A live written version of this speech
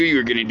knew you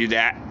were going to do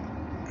that.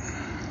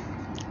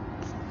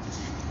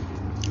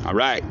 All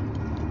right.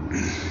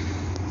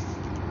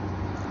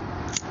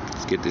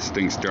 Let's get this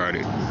thing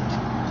started.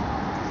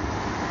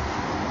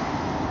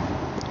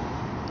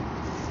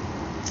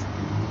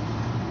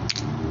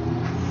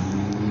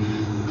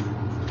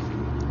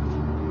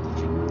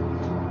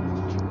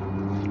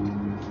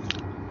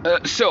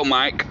 So,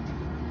 Mike,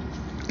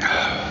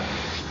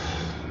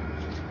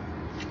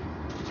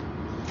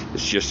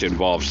 this just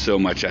involves so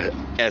much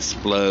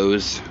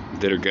S-flows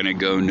that are going to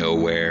go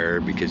nowhere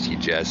because you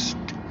just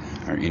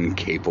are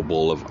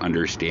incapable of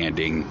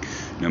understanding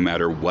no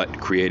matter what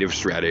creative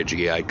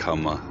strategy I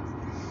come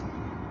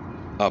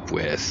up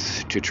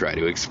with to try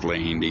to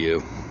explain to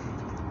you.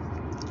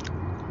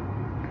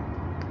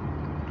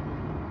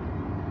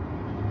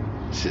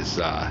 This is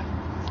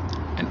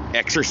an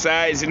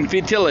exercise in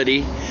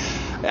futility.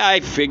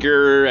 I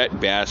figure at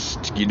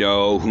best,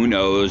 who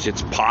knows,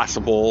 it's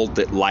possible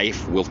that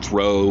life will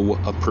throw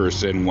a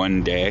person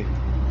one day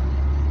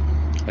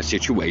a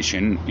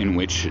situation in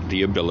which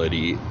the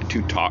ability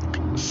to talk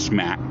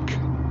smack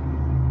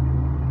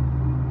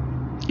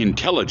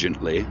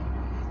intelligently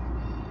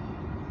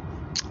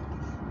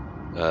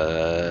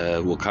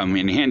will come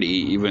in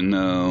handy, even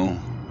though,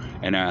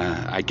 and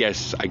I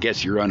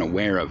guess you're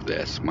unaware of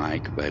this,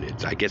 Mike,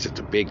 but I guess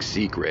it's a big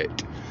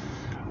secret.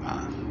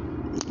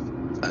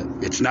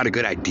 It's not a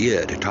good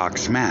idea to talk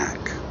smack.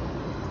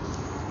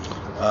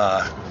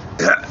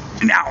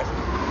 Now,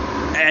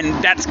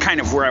 and that's kind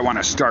of where I want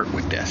to start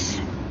with this.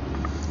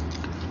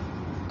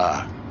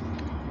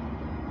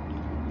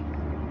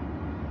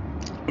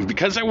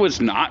 Because I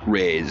was not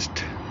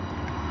raised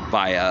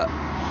by a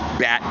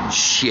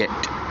batshit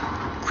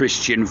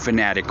Christian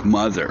fanatic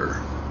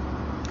mother,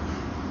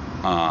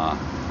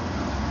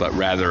 but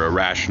rather a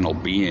rational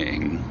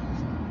being,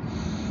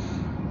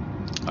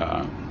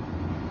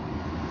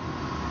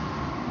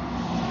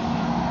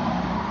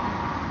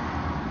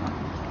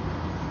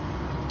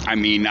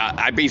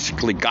 I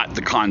basically got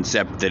the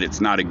concept that it's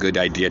not a good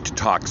idea to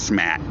talk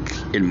smack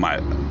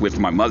with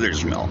my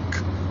mother's milk.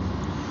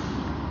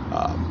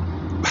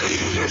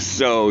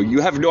 So you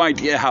have no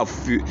idea how,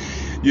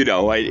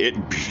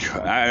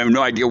 I have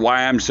no idea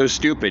why I'm so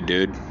stupid,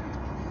 dude.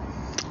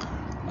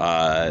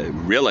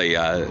 Really,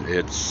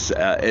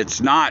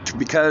 it's not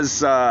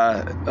because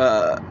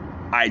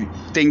I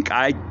think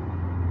I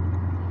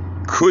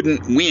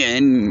couldn't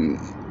win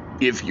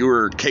if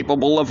you're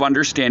capable of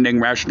understanding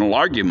rational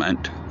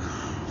argument.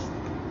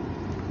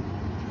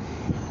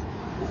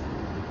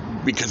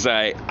 Because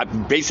I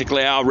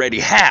basically already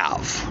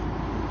have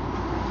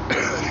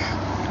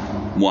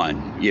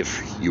one,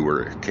 if you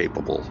were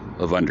capable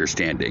of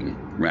understanding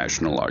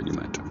rational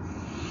argument.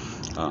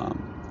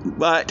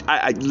 But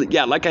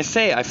like I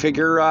say, I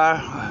figure,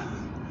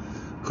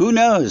 who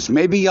knows?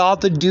 Maybe all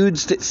the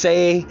dudes that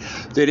say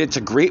that it's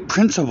a great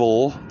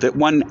principle that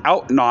one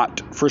ought not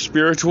for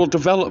spiritual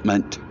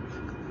development,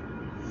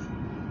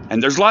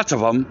 and there's lots of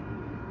them,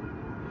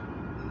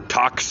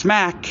 talk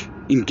smack,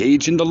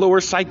 engage in the lower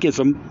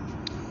psychism.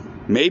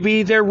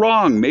 Maybe they're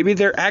wrong. Maybe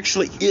there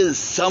actually is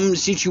some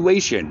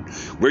situation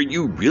where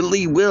you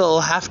really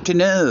will have to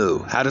know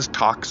how to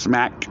talk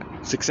smack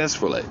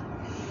successfully.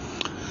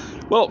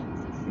 Well,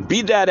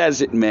 be that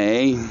as it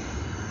may,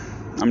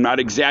 I'm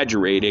not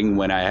exaggerating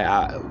when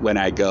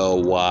I go,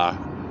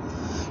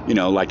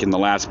 like in The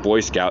Last Boy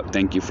Scout,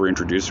 thank you for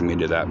introducing me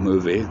to that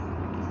movie.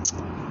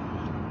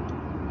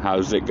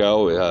 How's it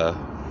go?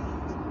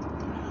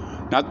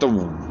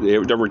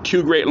 There were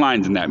two great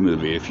lines in that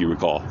movie, if you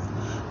recall.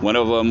 One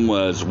of them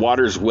was,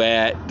 water's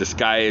wet, the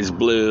sky is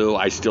blue,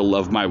 I still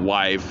love my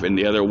wife. And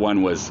the other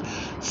one was,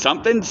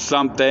 something,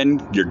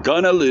 something, you're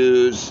gonna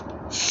lose,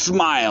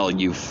 smile,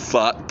 you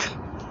fuck.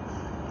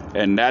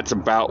 And that's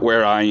about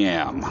where I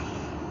am.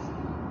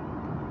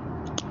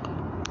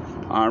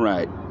 All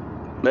right.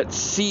 Let's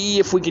see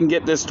if we can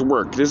get this to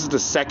work. This is the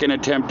second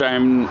attempt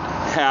I'm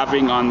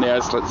having on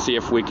this. Let's see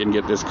if we can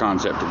get this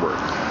concept to work.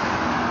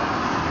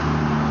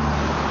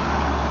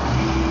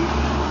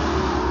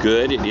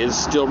 Good, it is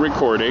still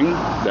recording.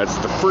 That's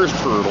the first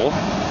hurdle.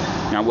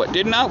 Now, what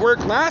did not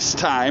work last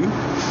time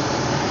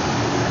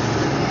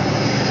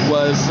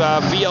was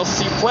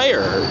VLC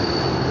player.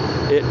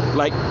 It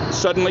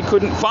suddenly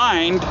couldn't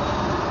find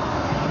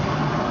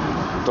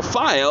the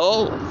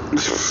file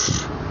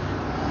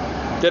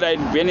that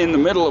I'd been in the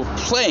middle of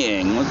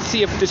playing. Let's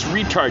see if this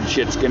retard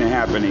shit's gonna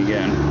happen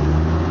again.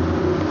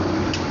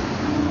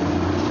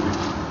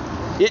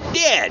 It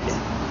did.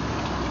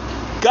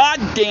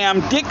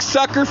 Goddamn dick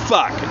sucker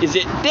fuck. Is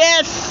it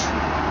this?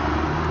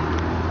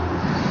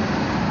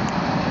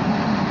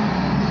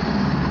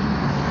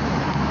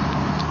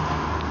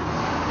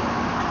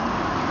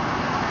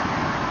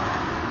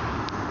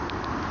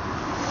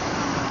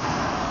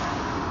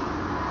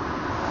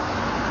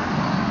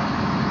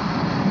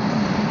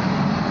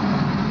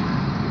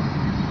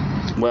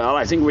 Well,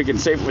 I think we can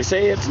safely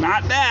say it's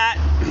not that.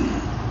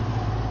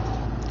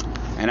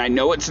 And I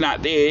know it's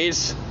not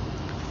these.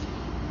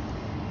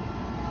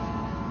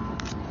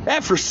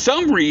 that for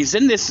some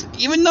reason, this,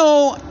 even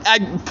though I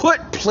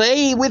put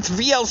play with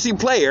VLC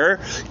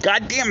player,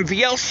 goddamn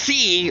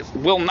VLC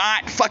will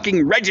not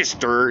fucking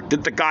register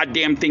that the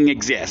goddamn thing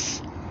exists.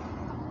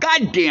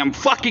 Goddamn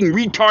fucking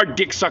retard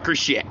dick sucker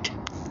shit.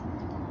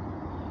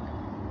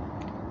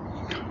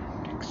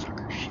 Dick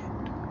sucker shit.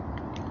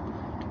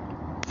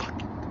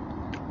 Fuck.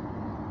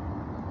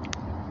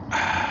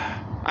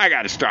 I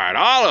gotta start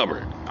all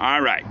over.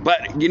 Alright,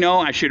 but you know,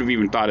 I should have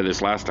even thought of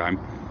this last time.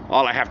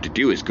 All I have to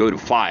do is go to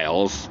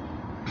files,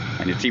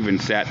 and it's even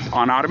set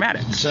on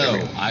automatic.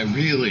 So, I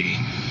really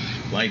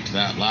liked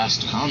that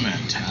last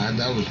comment, Tad.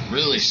 That was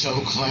really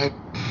so clever.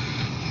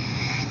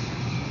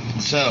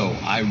 So,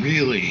 I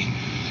really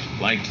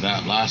liked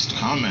that last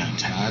comment,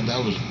 Tad.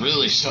 That was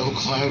really so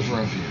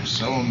clever of you.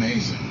 So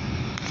amazing.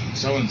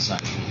 So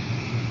insightful.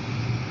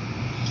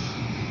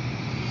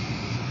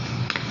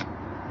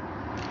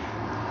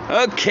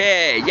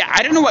 Okay, yeah,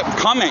 I don't know what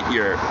comment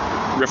you're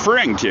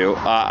referring to.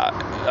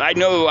 I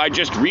know I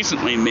just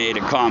recently made a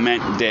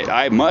comment that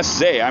I must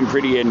say I'm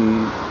pretty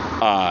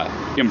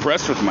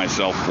impressed with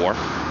myself for.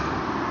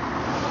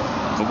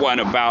 The one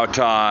about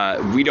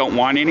we don't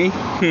want any,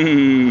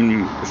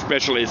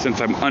 especially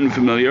since I'm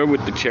unfamiliar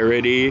with the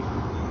charity.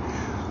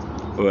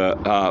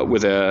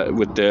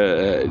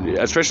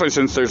 Especially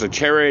since there's a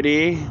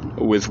charity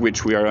with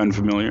which we are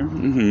unfamiliar.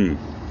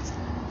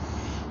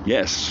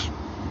 Yes.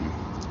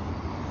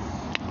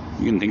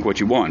 You can think what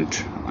you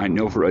want. I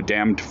know for a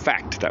damned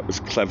fact that was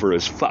clever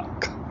as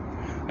fuck.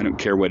 I don't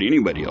care what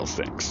anybody else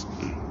thinks.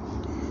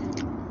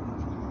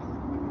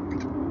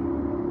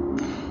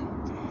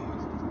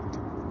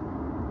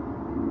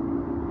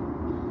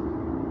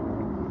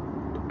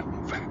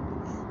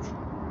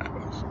 That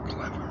was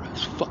clever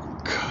as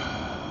fuck.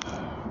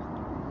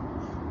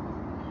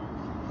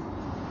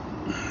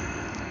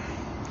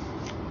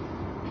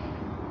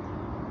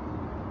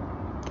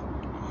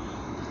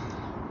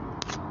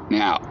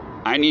 Now,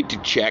 I need to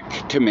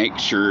check to make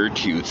sure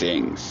two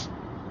things.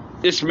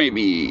 This may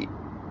be,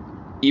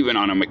 even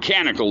on a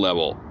mechanical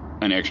level,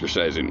 an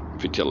exercise in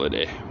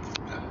futility.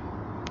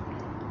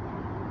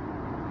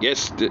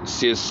 Yes,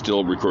 this is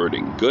still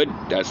recording. Good,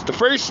 that's the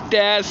first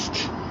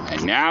test.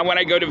 And now when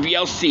I go to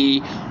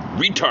VLC,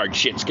 retard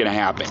shit's gonna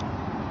happen.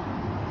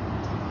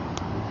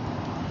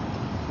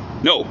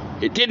 No,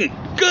 it didn't.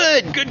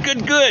 Good, good,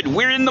 good, good.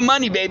 We're in the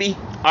money, baby.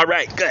 All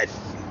right, good.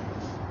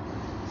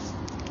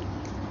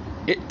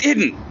 It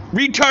didn't.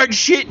 Retard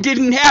shit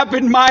didn't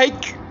happen,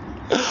 Mike.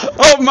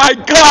 Oh my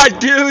god,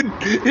 dude.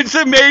 It's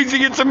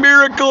amazing. It's a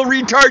miracle.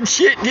 Retard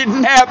shit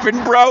didn't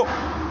happen, bro.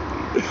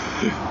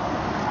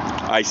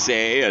 I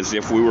say as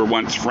if we were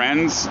once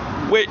friends.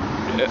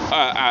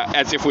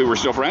 As if we were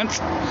still friends.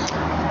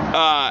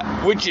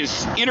 Which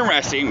is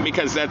interesting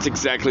because that's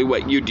exactly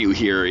what you do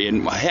here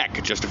in,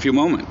 heck, just a few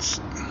moments.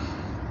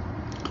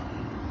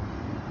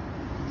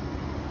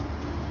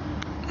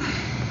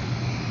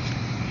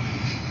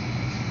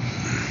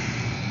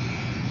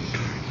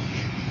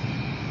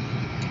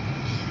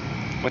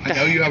 I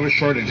know you have a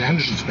short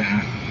attention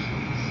span.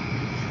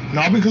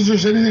 Not because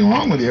there's anything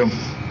wrong with you,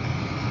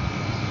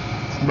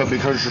 but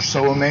because you're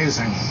so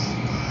amazing.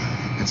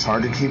 It's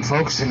hard to keep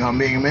focusing on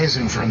being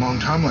amazing for a long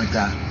time like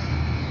that.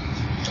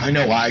 I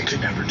know I could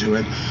never do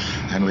it,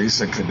 and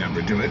Lisa could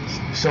never do it.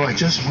 So I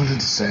just wanted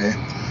to say,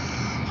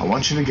 I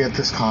want you to get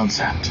this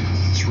concept.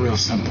 It's real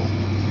simple.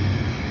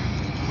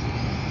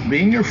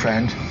 Being your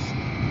friend,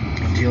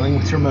 dealing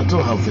with your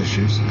mental health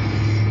issues,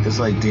 is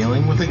like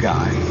dealing with a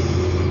guy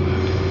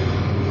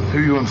who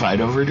you invite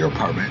over to your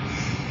apartment.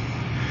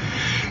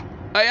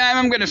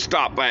 I'm going to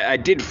stop. I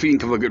did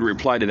think of a good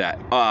reply to that.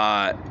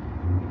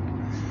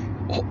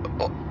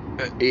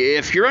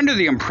 If you're under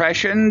the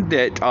impression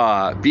that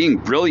being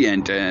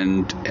brilliant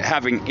and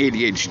having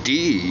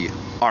ADHD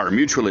are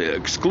mutually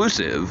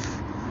exclusive,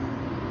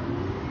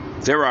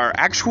 there are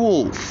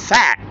actual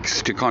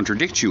facts to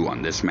contradict you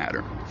on this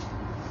matter.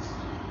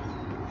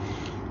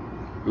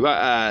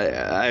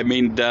 I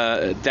mean,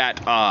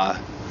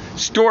 that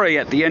story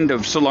at the end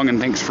of So Long and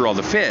Thanks for All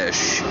the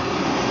Fish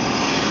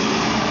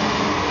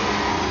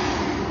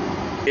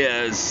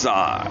is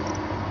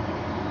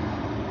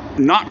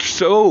not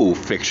so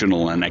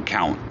fictional an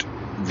account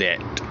that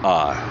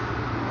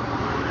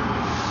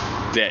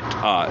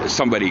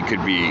somebody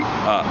could be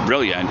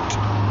brilliant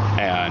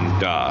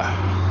and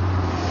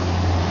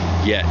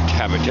yet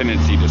have a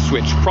tendency to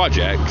switch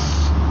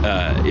projects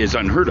is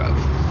unheard of.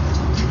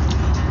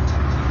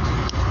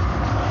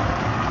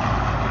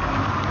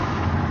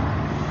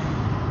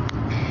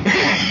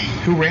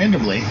 Who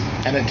randomly,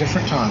 and at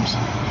different times,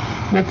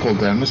 will pull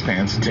down his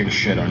pants and take a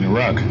shit on your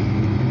rug.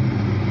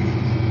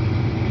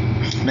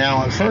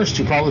 Now, at first,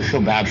 you probably feel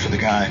bad for the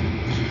guy.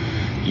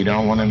 You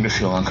don't want him to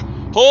feel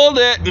uncomfortable. Hold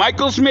it!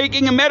 Michael's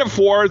making a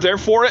metaphor,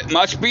 therefore it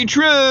must be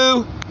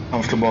true.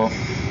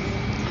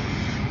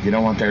 You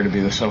don't want there to be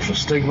the social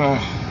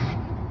stigma.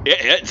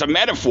 It's a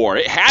metaphor.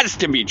 It has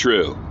to be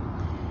true.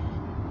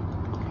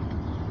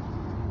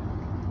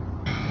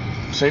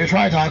 So you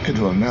try talking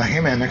to him. Hey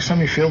man, next time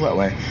you feel that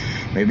way,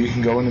 Maybe you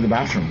can go into the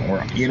bathroom.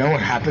 Or, you know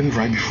what happened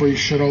right before you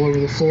shit all over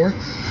the floor?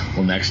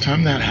 Well, next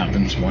time that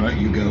happens, why don't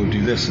you go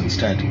do this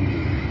instead?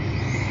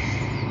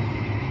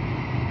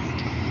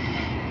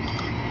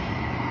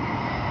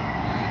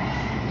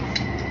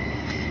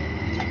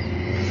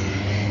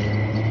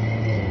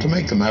 To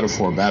make the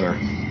metaphor better,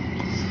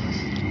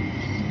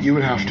 you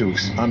would have to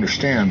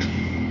understand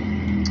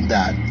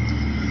that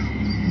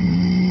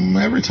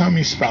every time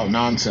you spout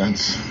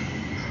nonsense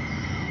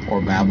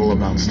or babble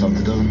about stuff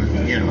that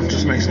doesn't,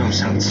 just makes no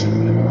sense.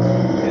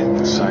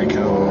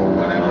 Psycho,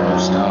 whatever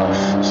stuff,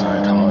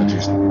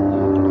 Scientology.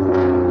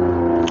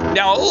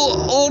 Now,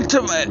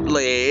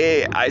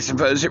 ultimately, I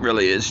suppose it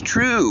really is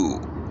true.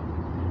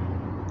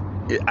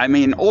 I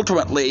mean,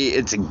 ultimately,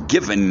 it's a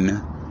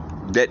given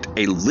that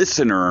a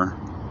listener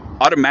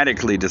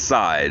automatically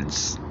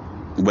decides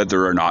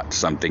whether or not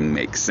something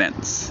makes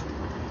sense,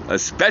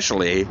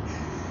 especially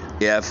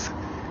if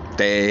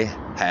they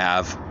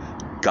have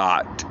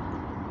got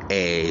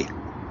a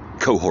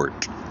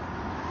cohort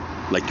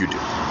like you do.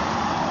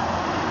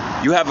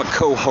 You have a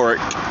cohort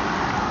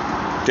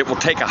that will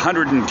take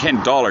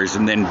 $110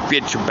 and then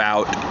bitch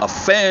about a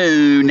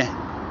phone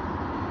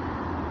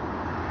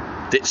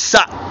that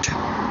sucked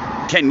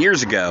 10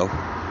 years ago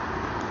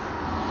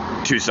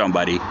to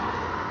somebody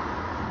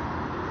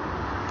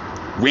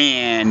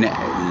when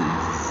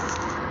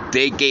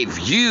they gave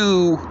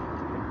you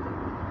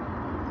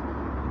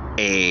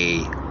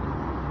a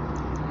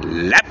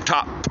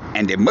laptop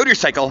and a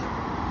motorcycle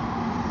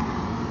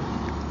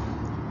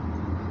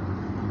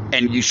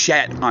and you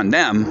shat on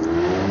them.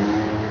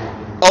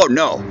 Oh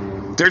no,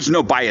 there's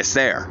no bias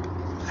there.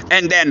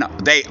 And then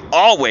they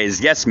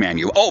always yes man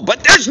you. Oh,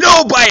 but there's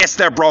no bias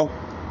there, bro.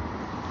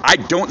 I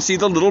don't see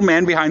the little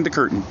man behind the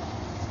curtain.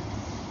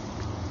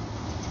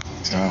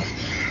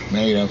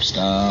 Made up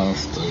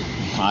stuff, the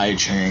I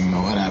Ching,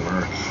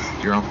 whatever.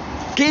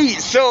 Okay,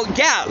 so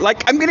yeah,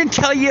 I'm going to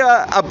tell you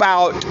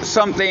about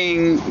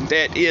something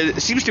that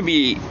seems to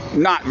be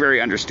not very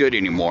understood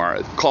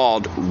anymore,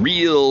 called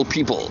real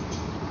people.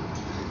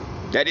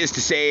 That is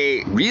to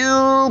say,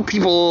 real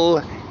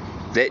people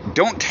that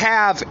don't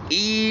have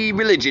a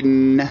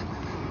religion,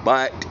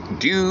 but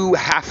do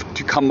have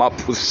to come up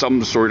with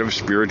some sort of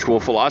spiritual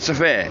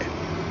philosophy.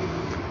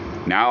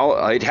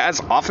 Now, it has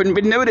often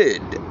been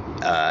noted,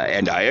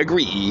 and I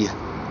agree,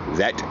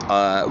 that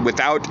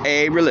without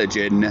a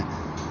religion,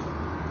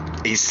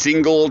 a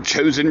single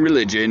chosen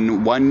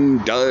religion, one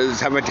does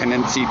have a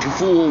tendency to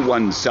fool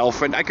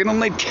oneself, and I can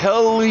only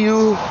tell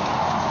you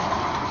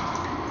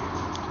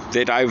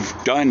that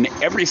I've done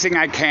everything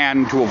I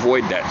can to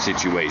avoid that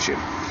situation,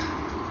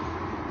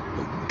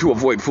 to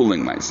avoid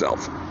fooling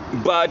myself.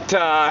 But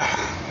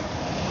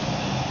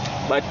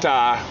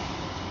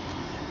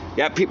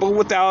yeah, people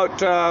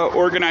without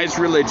organized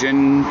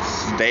religions,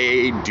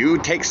 they do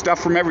take stuff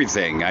from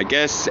everything, I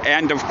guess.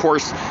 And of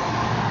course,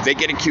 they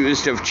get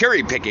accused of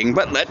cherry picking.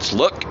 But let's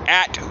look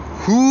at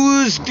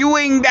who's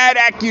doing that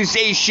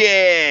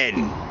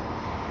accusation.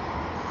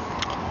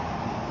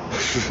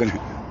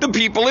 The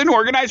people in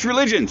organized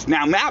religions.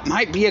 Now, that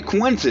might be a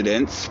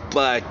coincidence,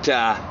 but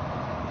yeah,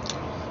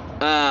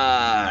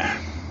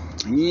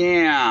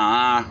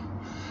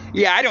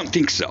 I don't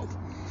think so.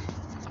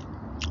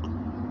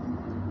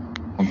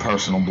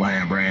 Personal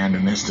brand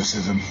and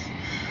mysticism,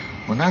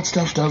 when that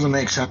stuff doesn't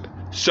make sense.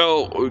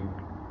 So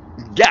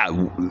yeah,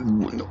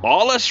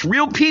 all us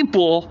real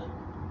people,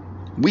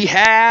 we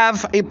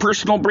have a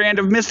personal brand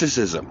of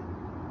mysticism.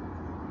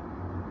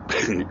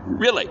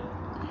 Really,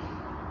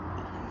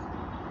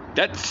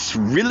 that's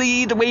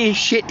really the way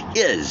shit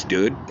is,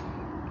 dude.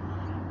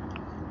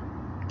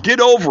 Get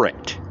over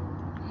it.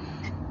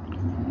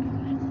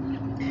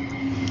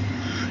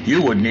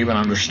 You wouldn't even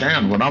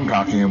understand what I'm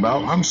talking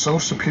about. I'm so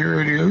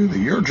superior to you that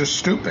you're just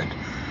stupid.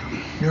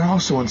 You're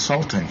also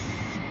insulting.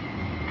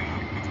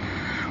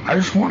 I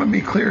just want to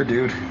be clear,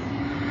 dude.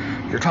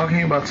 You're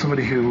talking about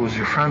somebody who was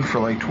your friend for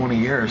like 20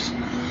 years,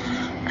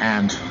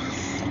 and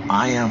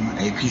I am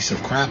a piece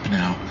of crap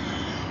now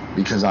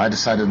because I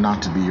decided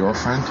not to be your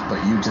friend,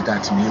 but you did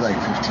that to me like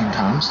 15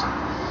 times.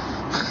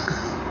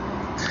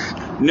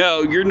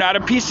 No, you're not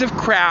a piece of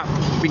crap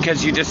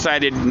because you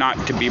decided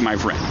not to be my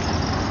friend.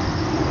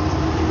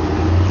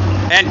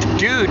 And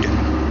dude,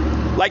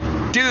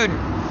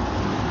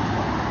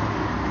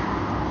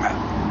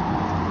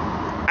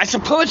 I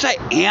suppose I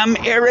am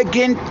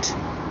arrogant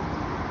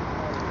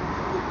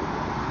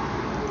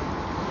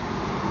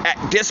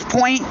at this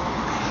point,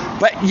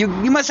 but you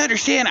must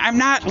understand, I'm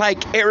not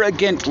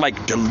arrogant,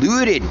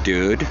 deluded,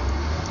 dude.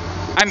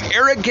 I'm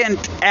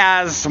arrogant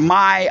as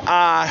my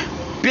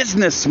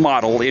business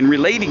model in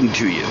relating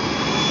to you.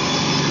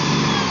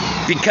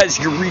 Because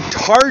you're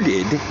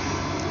retarded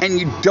and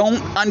you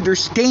don't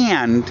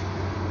understand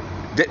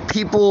that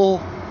people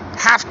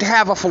have to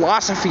have a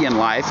philosophy in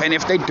life, and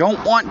if they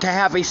don't want to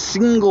have a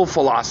single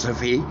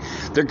philosophy,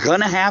 they're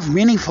gonna have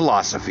many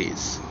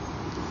philosophies.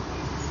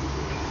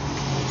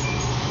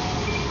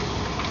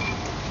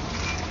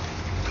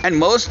 And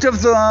most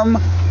of them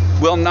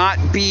will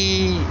not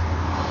be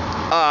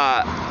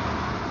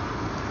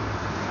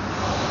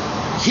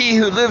he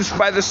who lives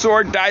by the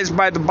sword dies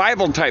by the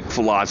Bible type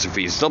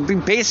philosophies. They'll be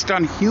based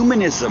on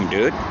humanism,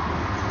 dude.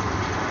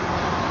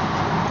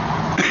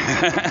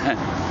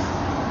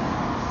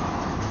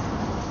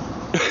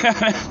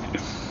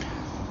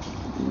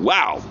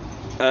 Wow.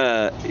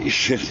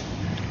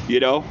 You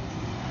know,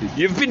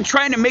 you've been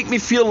trying to make me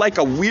feel like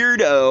a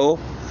weirdo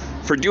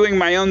for doing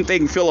my own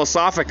thing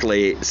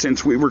philosophically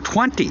since we were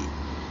 20.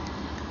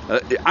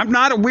 I'm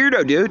not a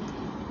weirdo, dude.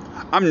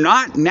 I'm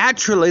not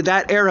naturally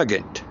that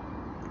arrogant.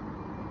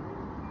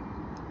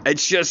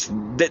 It's just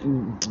that,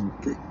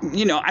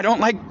 you know, I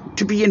don't like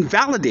to be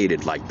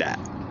invalidated like that.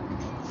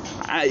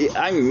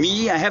 I'm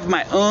me. I have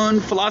my own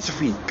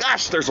philosophy.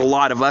 Gosh, there's a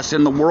lot of us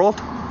in the world.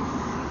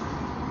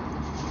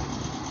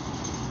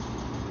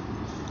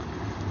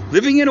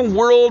 Living in a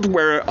world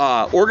where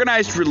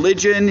organized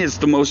religion is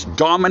the most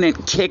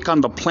dominant kick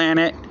on the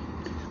planet,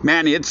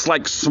 man, it's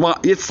like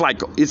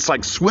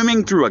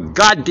swimming through a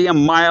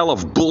goddamn mile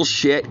of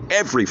bullshit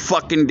every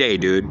fucking day,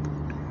 dude.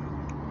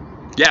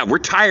 Yeah, we're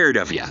tired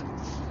of you.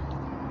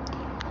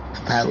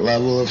 That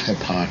level of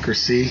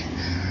hypocrisy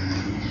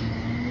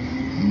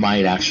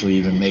might actually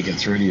even make it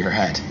through to your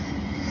head.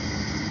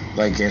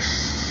 Like,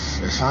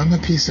 if I'm a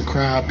piece of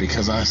crap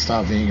because I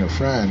stopped being your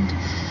friend,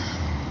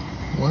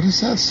 what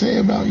does that say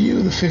about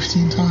you the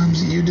 15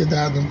 times that you did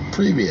that in the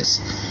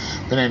previous?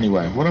 But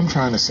anyway, what I'm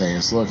trying to say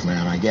is, look,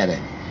 man, I get it.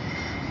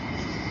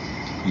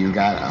 You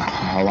got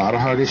a lot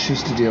of hard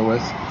issues to deal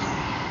with.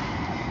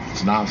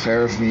 It's not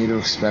fair of me to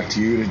expect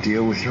you to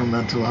deal with your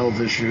mental health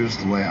issues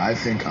the way I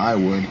think I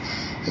would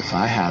if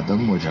I had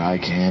them, which I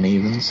can't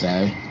even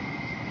say.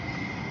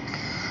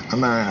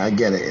 I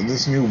get it. In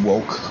this new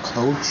woke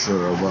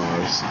culture of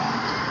ours,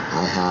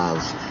 I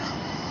have...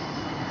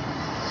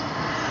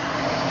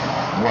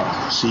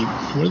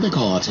 what do they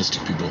call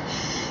autistic people?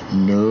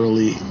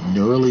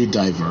 Neurally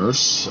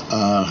diverse.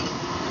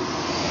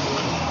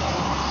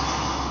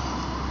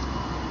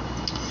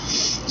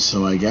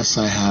 So I guess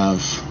I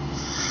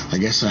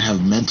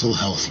have mental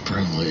health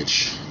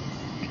privilege.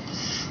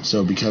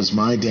 So because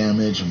my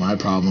damage and my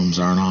problems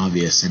aren't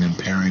obvious and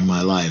impairing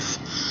my life,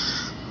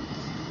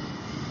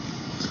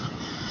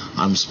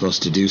 I'm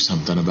supposed to do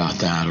something about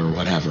that or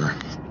whatever.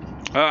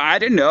 I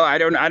didn't know. I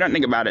don't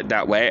think about it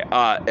that way.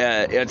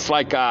 It's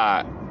like,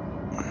 the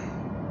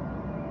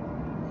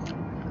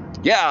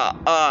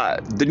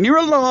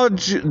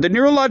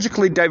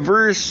neurologically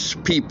diverse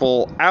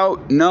people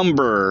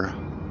outnumber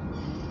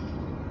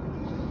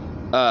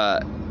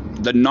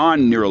the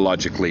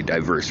non-neurologically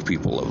diverse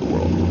people of the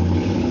world.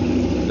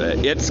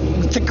 It's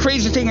a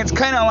crazy thing. It's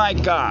kind of like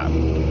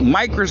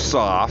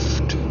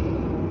Microsoft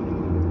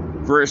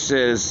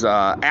versus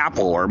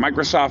Apple, or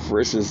Microsoft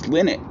versus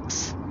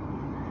Linux.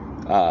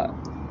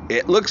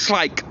 It looks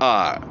like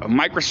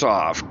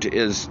Microsoft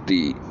is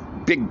the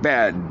big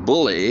bad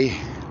bully,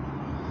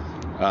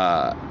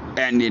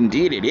 and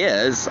indeed it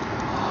is,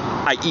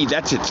 i.e.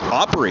 that's its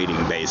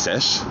operating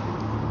basis.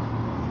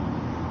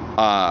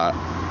 But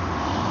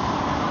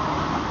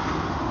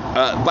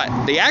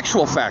the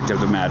actual fact of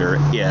the matter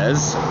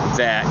is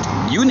that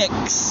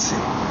Unix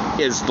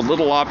is the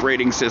little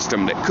operating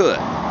system that could.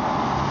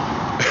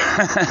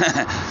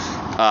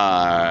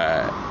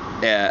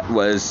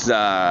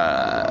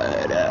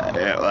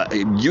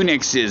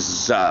 Unix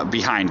is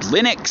behind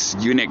Linux.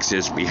 Unix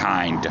is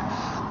behind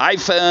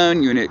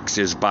iPhone. Unix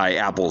is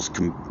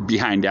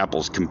behind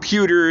Apple's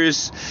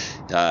computers.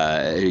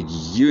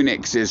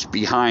 Unix is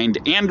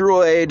behind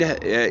Android.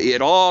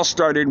 It all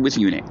started with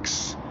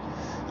Unix.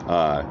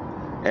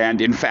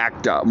 And in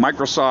fact,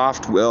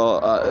 Microsoft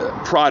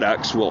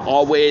products will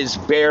always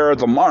bear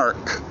the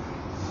mark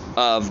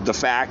of the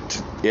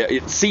fact,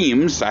 it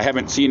seems, I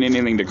haven't seen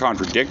anything to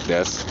contradict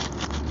this,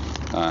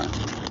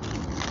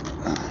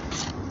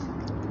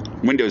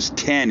 Windows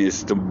 10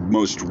 is the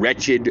most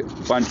wretched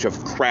bunch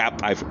of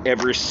crap I've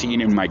ever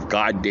seen in my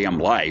goddamn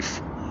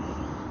life.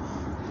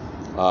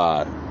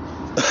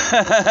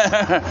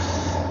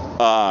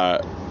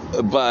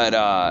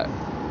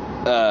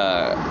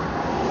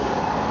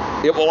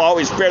 It will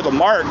always bear the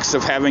marks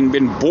of having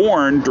been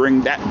born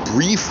during that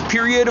brief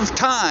period of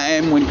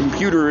time when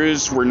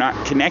computers were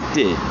not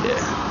connected.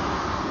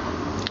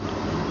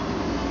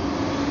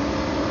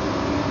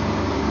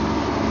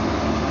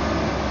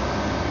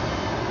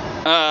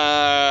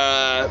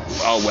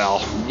 Oh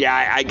well,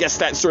 yeah, I guess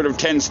that sort of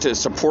tends to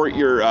support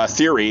your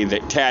theory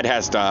that Tad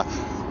has to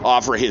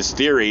offer his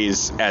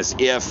theories as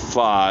if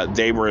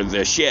they were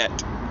the shit.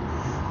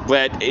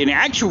 But in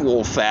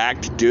actual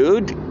fact,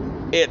 dude,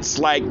 it's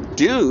like,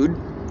 dude,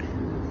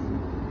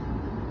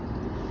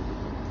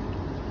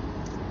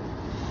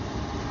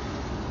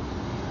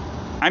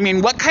 I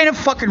mean, what kind of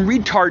fucking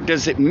retard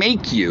does it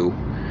make you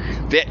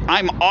that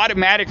I'm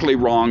automatically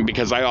wrong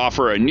because I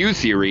offer a new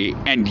theory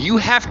and you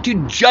have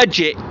to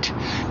judge it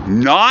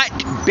not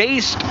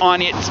based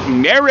on its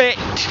merit,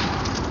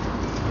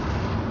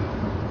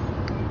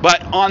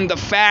 but on the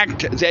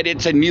fact that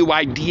it's a new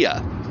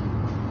idea?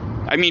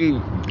 I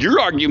mean, your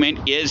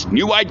argument is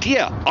new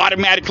idea,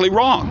 automatically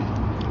wrong.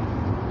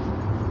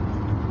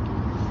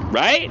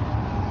 Right?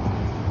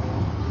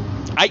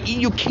 i.e.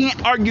 you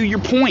can't argue your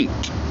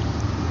point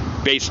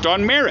based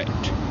on merit.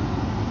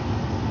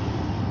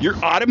 You're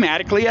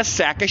automatically a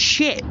sack of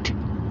shit.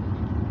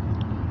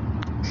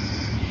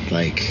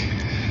 Like,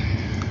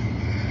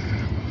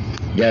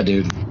 yeah,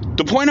 dude.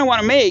 The point I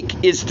want to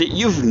make is that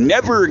you've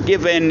never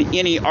given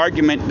any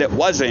argument that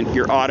wasn't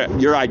your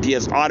idea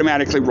is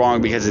automatically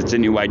wrong because it's a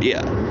new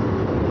idea.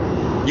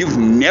 You've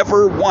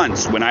never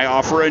once, when I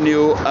offer a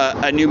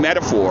new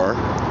metaphor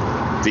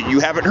that you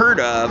haven't heard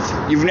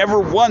of, you've never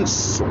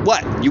once,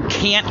 you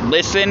can't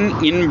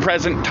listen in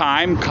present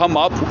time,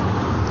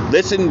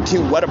 listen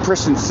to what a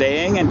person's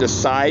saying and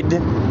decide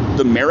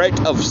the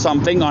merit of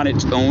something on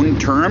its own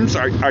terms?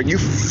 Are you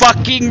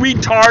fucking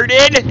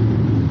retarded?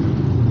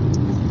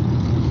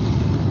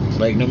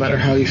 Like, no matter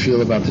how you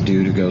feel about the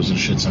dude who goes and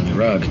shits on your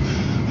rug,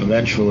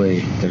 eventually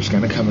there's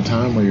going to come a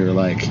time where you're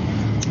like,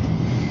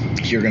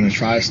 you're going to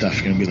try stuff.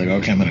 You're going to be like,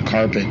 okay, I'm going to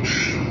carpet.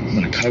 I'm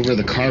going to cover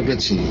the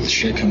carpet so that the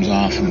shit comes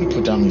off. I'm going to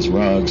put down these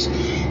rugs,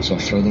 so I'll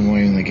throw them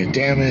away and they get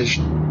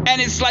damaged.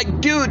 And it's like,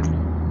 dude,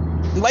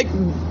 like,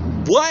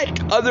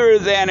 what other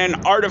than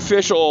an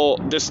artificial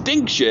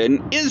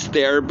distinction is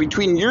there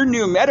between your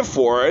new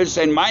metaphors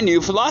and my new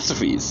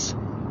philosophies?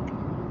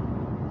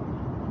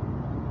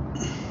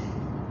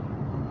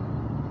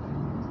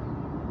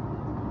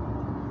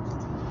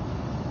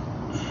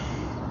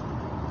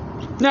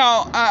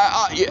 Now,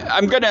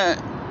 I'm going to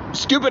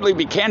stupidly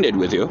be candid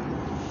with you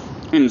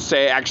and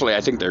say, actually, I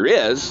think there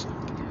is.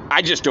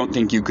 I just don't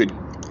think you could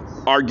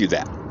argue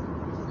that.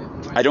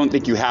 I don't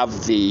think you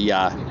have the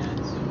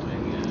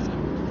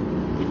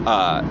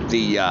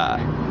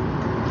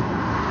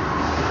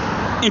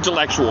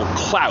intellectual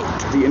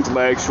clout, the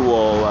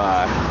intellectual,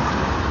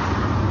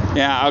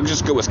 I'll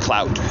just go with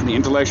clout, the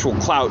intellectual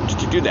clout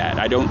to do that.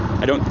 I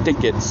don't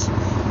think it's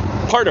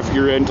part of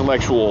your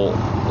intellectual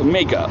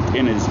makeup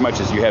in as much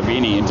as you have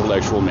any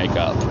intellectual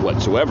makeup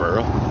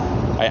whatsoever.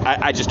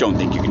 I just don't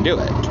think you can do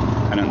it.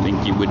 I don't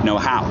think you would know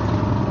how.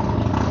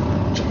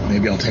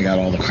 Maybe I'll take out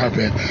all the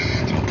carpet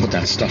and I'll put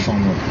that stuff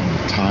on the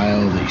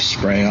tile that you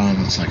spray on.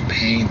 It's like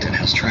paint and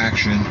has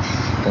traction.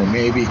 Or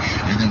maybe,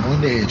 and then one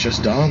day it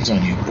just dawns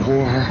on you,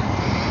 or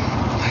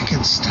I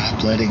can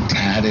stop letting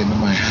Tad into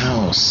my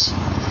house.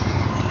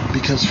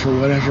 Because for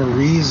whatever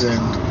reason,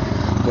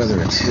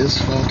 whether it's his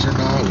fault or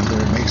not,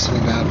 whether it makes him a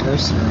bad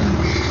person or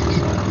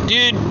not.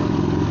 Dude,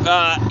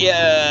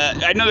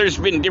 I know there's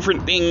been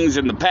different things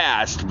in the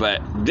past,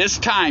 but this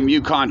time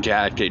you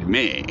contacted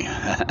me.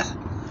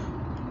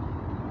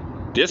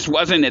 This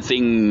wasn't a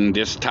thing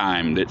this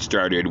time that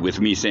started with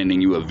me sending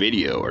you a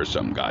video or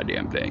some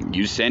goddamn thing.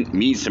 You sent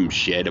me some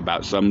shit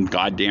about some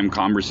goddamn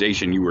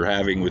conversation you were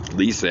having with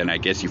Lisa, and I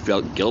guess you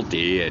felt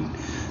guilty, and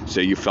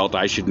so you felt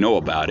I should know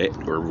about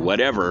it, or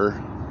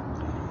whatever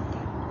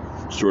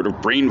sort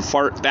of brain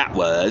fart that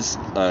was,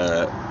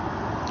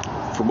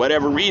 for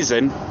whatever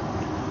reason.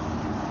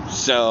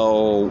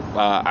 So,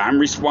 I'm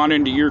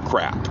responding to your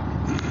crap.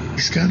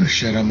 He's got a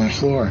shit on my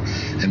floor,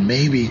 and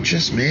maybe,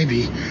 just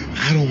maybe,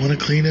 I don't want to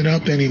clean it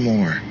up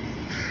anymore.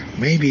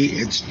 Maybe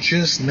it's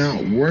just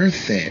not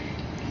worth it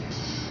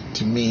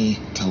to me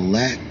to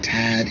let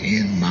Tad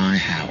in my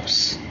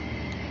house.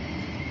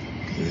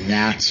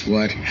 That's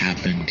what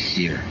happened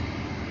here.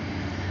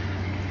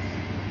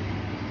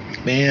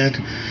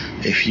 Man,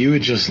 if you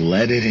would just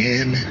let it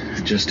in,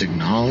 just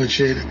acknowledge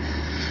it,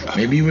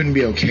 maybe you wouldn't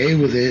be okay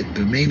with it,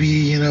 but maybe,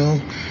 you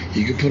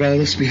could put all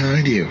this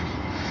behind you.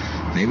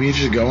 Maybe you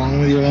just go on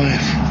with your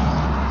life.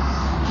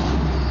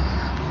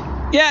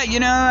 Yeah,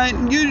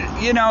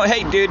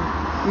 hey, dude,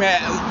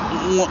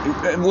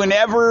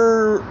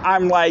 whenever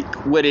I'm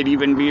like, would it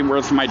even be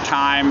worth my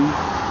time?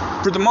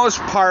 For the most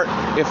part,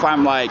 if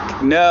I'm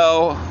like,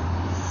 no,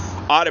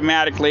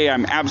 automatically,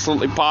 I'm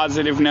absolutely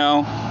positive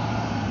no,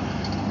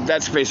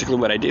 that's basically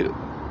what I do.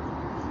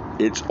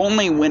 It's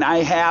only when I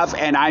have,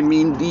 and I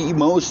mean the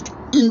most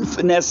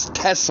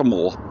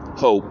infinitesimal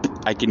hope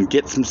I can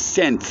get some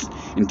sense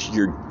into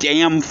your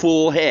damn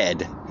fool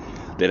head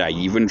that I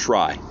even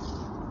try.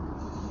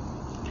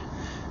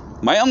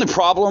 My only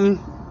problem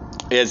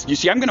is, you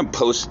see, I'm going to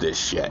post this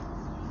shit,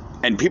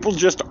 and people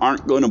just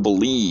aren't going to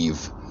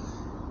believe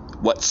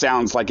what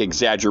sounds like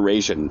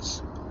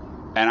exaggerations.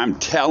 And I'm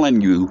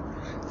telling you,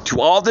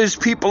 to all those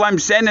people I'm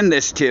sending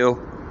this to,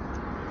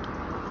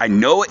 I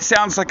know it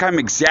sounds like I'm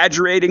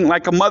exaggerating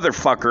like a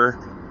motherfucker.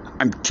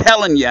 I'm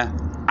telling you,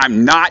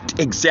 I'm not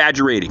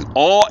exaggerating.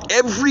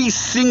 Every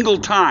single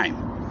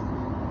time.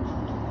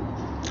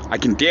 I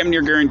can damn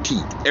near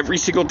guarantee, every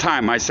single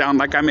time I sound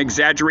like I'm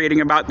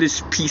exaggerating about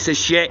this piece of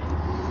shit,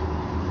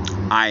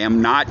 I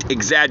am not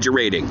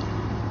exaggerating.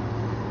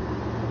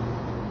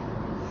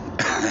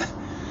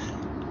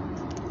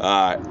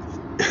 I'm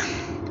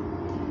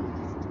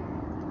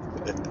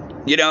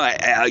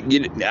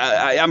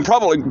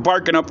probably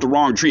barking up the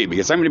wrong tree,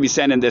 because I'm going to be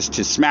sending this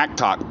to Smack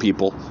Talk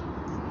people.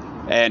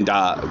 And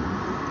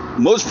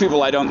most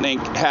people, I don't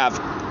think,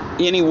 have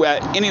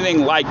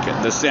anything like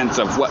the sense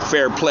of what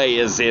fair play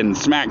is in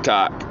Smack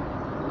Talk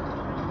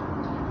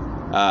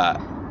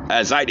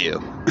as I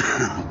do.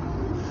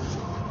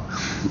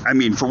 I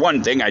mean, for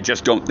one thing, I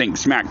just don't think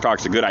smack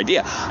talk's a good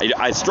idea.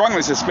 I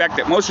strongly suspect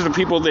that most of the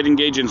people that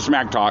engage in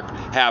smack talk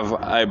have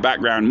a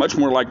background much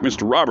more like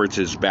Mr.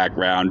 Roberts'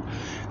 background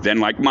than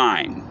like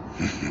mine.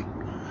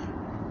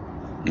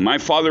 My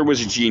father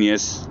was a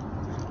genius.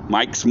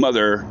 Mike's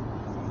mother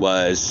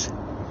was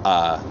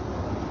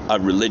a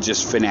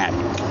religious fanatic.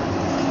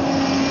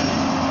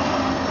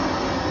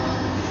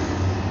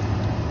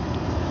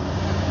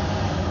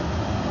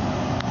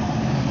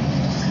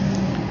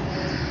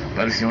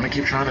 But if you want to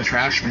keep trying to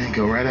trash me,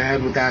 go right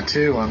ahead with that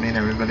too. I mean,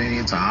 everybody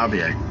needs a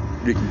hobby.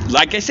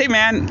 Like I say,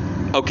 man,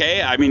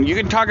 okay, I mean, you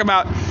can talk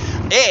about,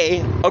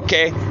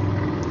 okay,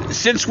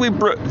 since we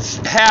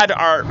had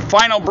our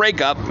final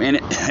breakup,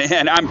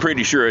 and I'm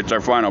pretty sure it's our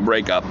final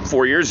breakup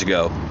 4 years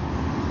ago,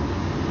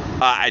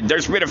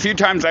 there's been a few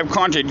times I've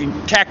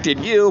contacted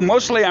you.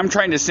 Mostly I'm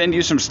trying to send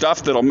you some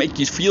stuff that'll make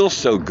you feel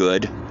so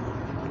good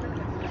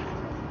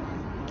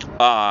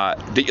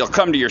that you'll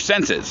come to your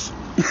senses.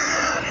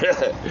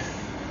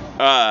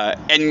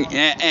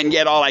 And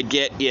yet all I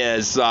get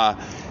is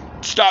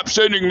stop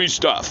sending me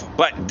stuff.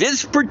 But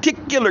this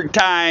particular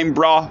time,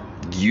 bro,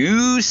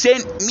 you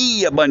sent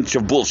me a bunch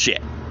of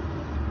bullshit.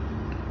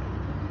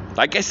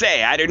 Like I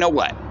say, I don't know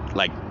what.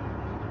 Like,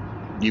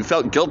 you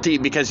felt guilty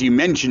because you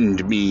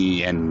mentioned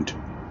me, and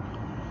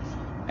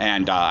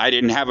I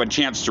didn't have a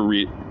chance to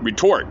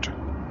retort.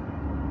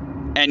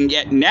 And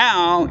yet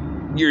now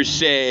you're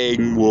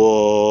saying,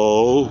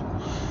 well,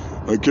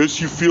 I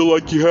guess you feel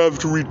like you have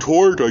to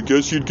retort. I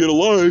guess you'd get a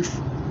life.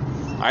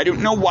 I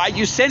don't know why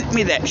you sent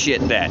me that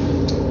shit then.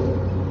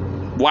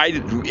 Why,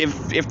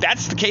 if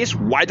that's the case,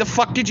 why the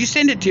fuck did you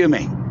send it to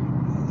me?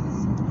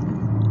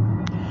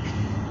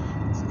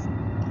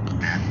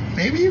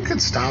 Maybe you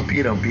could stop,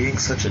 being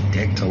such a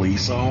dick to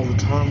Lisa all the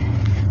time.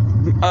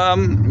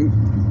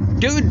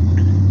 Dude,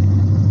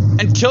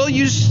 until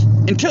you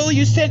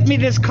sent me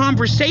this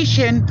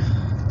conversation,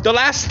 the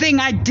last thing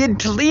I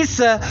did to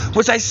Lisa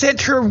was I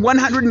sent her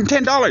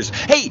 $110.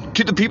 Hey,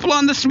 to the people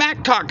on the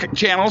Smack Talk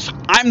channels,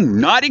 I'm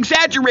not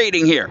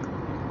exaggerating here.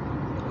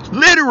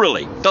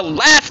 Literally, the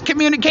last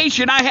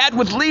communication I had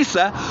with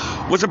Lisa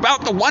was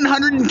about the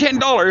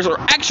 $110, or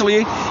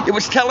actually, it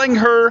was telling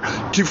her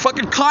to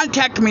fucking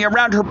contact me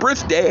around her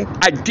birthday.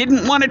 I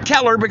didn't want to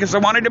tell her because I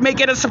wanted to make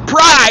it a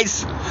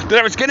surprise that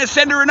I was going to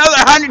send her another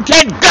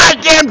 $110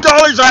 goddamn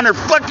dollars on her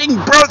fucking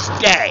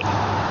birthday.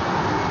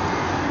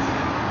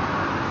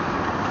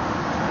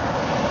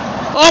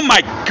 Oh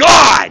my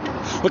God!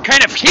 What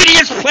kind of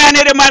hideous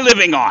planet am I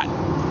living on?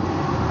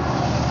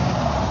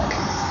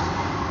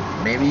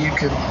 Maybe you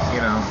could,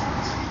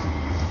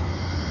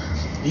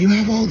 you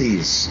have all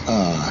these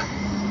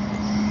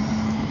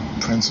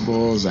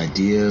principles,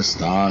 ideas,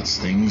 thoughts,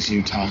 things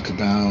you talk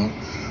about.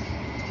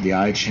 The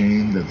I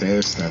chain, the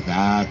this, the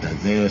that, the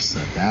this,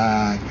 the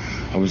that.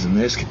 I was in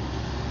this.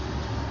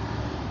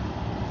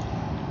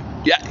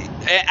 Yeah,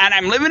 and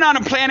I'm living on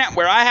a planet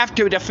where I have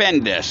to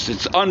defend this.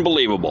 It's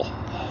unbelievable.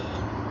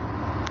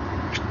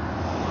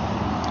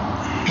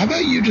 How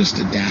about you just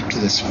adapt to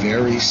this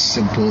very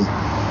simple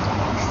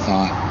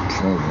thought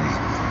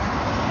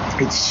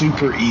program? It's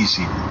super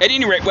easy. At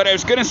any rate, what I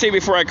was going to say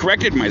before I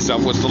corrected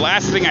myself was the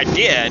last thing I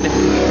did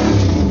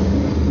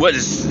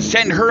was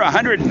send her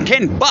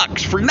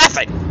 $110 for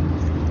nothing.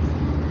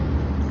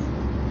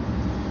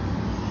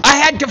 I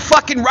had to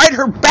fucking write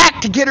her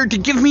back to get her to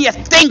give me a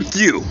thank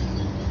you.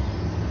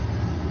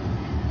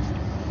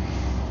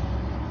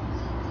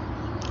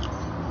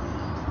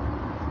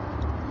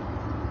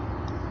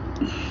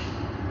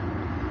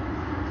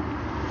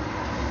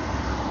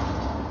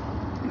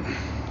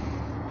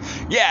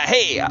 Yeah,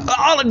 hey,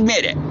 I'll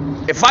admit it.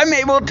 If I'm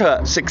able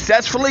to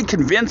successfully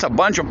convince a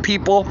bunch of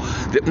people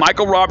that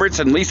Michael Roberts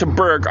and Lisa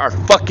Berg are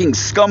fucking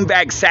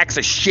scumbag sacks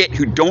of shit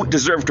who don't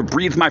deserve to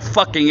breathe my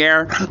fucking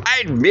air,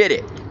 I admit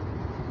it.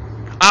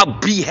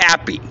 I'll be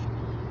happy.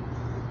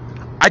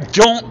 I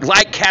don't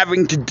like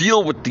having to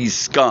deal with these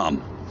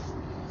scum.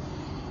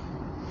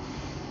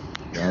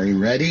 Are you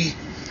ready?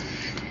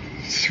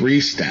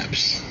 3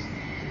 steps.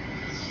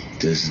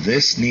 Does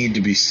this need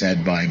to be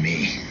said by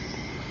me?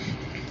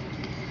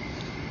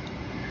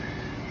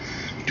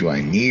 Do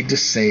I need to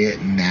say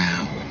it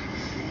now?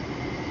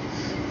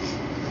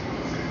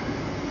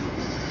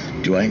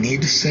 Do I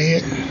need to say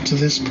it to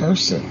this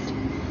person?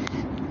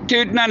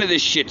 Dude, none of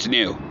this shit's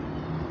new.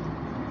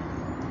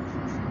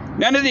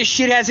 None of this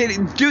shit has any...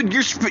 Dude,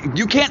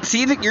 you can't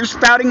see that you're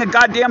spouting a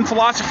goddamn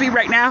philosophy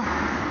right now?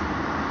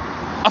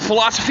 A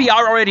philosophy I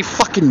already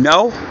fucking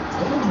know?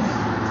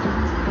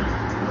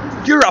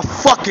 You're a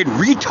fucking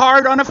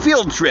retard on a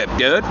field trip,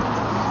 dude.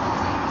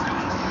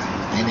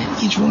 And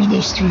in each one of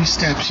those 3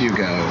 steps you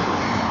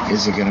go,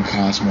 is it going to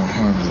cause more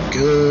harm than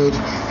good?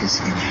 Is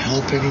it going to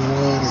help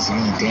anyone? Is it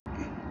going to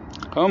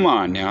damage? Come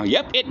on now.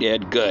 Yep, it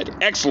did. Good.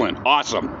 Excellent. Awesome.